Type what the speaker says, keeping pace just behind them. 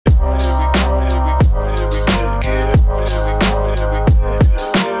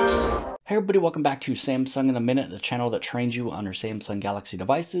everybody, welcome back to Samsung in a Minute, the channel that trains you on your Samsung Galaxy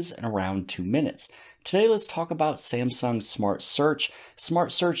devices in around 2 minutes. Today, let's talk about Samsung Smart Search.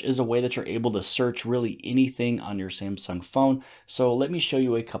 Smart Search is a way that you're able to search really anything on your Samsung phone. So let me show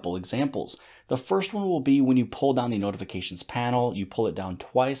you a couple examples. The first one will be when you pull down the notifications panel, you pull it down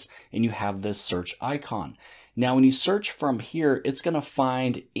twice and you have this search icon. Now, when you search from here, it's going to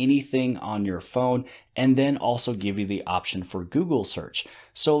find anything on your phone and then also give you the option for Google search.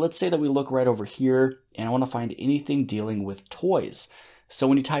 So let's say that we look right over here and I want to find anything dealing with toys. So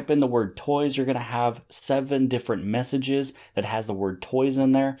when you type in the word toys, you're going to have 7 different messages that has the word toys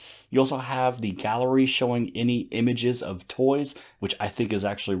in there. You also have the gallery showing any images of toys, which I think is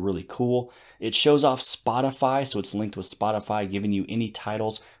actually really cool. It shows off Spotify, so it's linked with Spotify, giving you any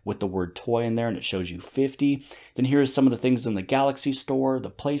titles with the word toy in there, and it shows you 50. Then here's some of the things in the Galaxy Store, the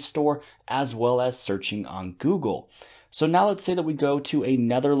Play Store, as well as searching on Google. So now let's say that we go to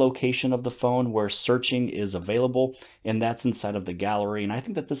another location of the phone where searching is available, and that's inside of the gallery. And I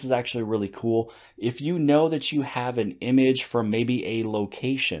think that this is actually really cool. If you know that you have an image from maybe a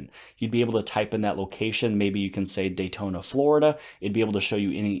location, you'd be able to type in that location. Maybe you can say Daytona, Florida. It'd be able to show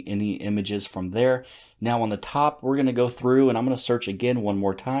you any images from there. Now on the top, we're going to go through and I'm going to search again one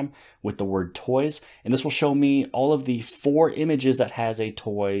more time with the word toys. And this will show me all of the 4 images that has a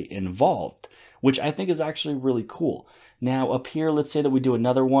toy involved, which I think is actually really cool. Now up here, let's say that we do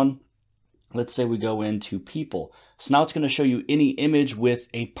another one. Let's say we go into people. So now it's going to show you any image with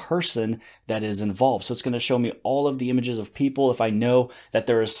a person that is involved. So it's going to show me all of the images of people. If I know that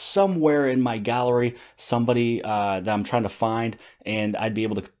there is somewhere in my gallery somebody that I'm trying to find, and I'd be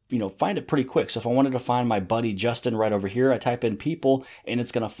able to find it pretty quick. So if I wanted to find my buddy Justin right over here, I type in people and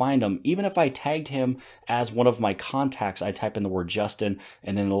it's going to find him. Even if I tagged him as one of my contacts, I type in the word Justin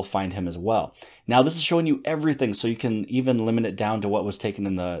and then it'll find him as well. Now this is showing you everything, so you can even limit it down to what was taken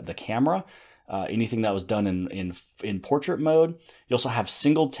in the camera. Anything that was done in portrait mode. You also have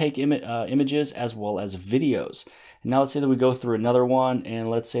single take images as well as videos. And now let's say that we go through another one, and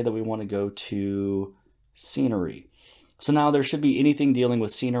let's say that we want to go to scenery. So now there should be anything dealing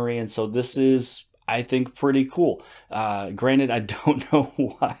with scenery, and so this is, I think, pretty cool. Granted, I don't know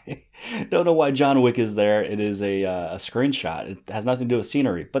why John Wick is there. It is a screenshot. It has nothing to do with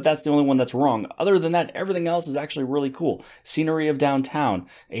scenery, but that's the only one that's wrong. Other than that, everything else is actually really cool. Scenery of downtown,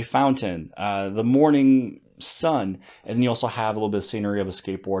 a fountain, the morning sun, and then you also have a little bit of scenery of a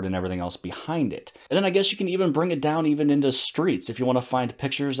skateboard and everything else behind it. And then I guess you can even bring it down even into streets if you want to find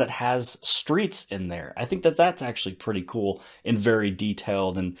pictures that has streets in there. I think that that's actually pretty cool and very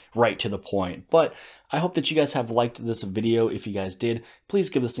detailed and right to the point. But I hope that you guys have liked this video. If you guys did,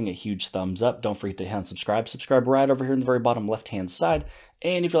 please give this thing a huge thumbs up. Don't forget to hit on subscribe. Subscribe right over here in the very bottom left-hand side.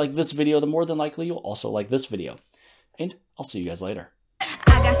 And if you like this video, then more than likely you'll also like this video. And I'll see you guys later.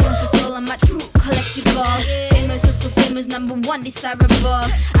 I got tons of soul, I'm a true collectible. Famous, so famous, #1 desirable.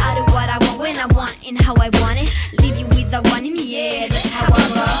 I do what I want when I want and how I want it. Leave you with the one in the air, that's how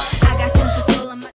I roll.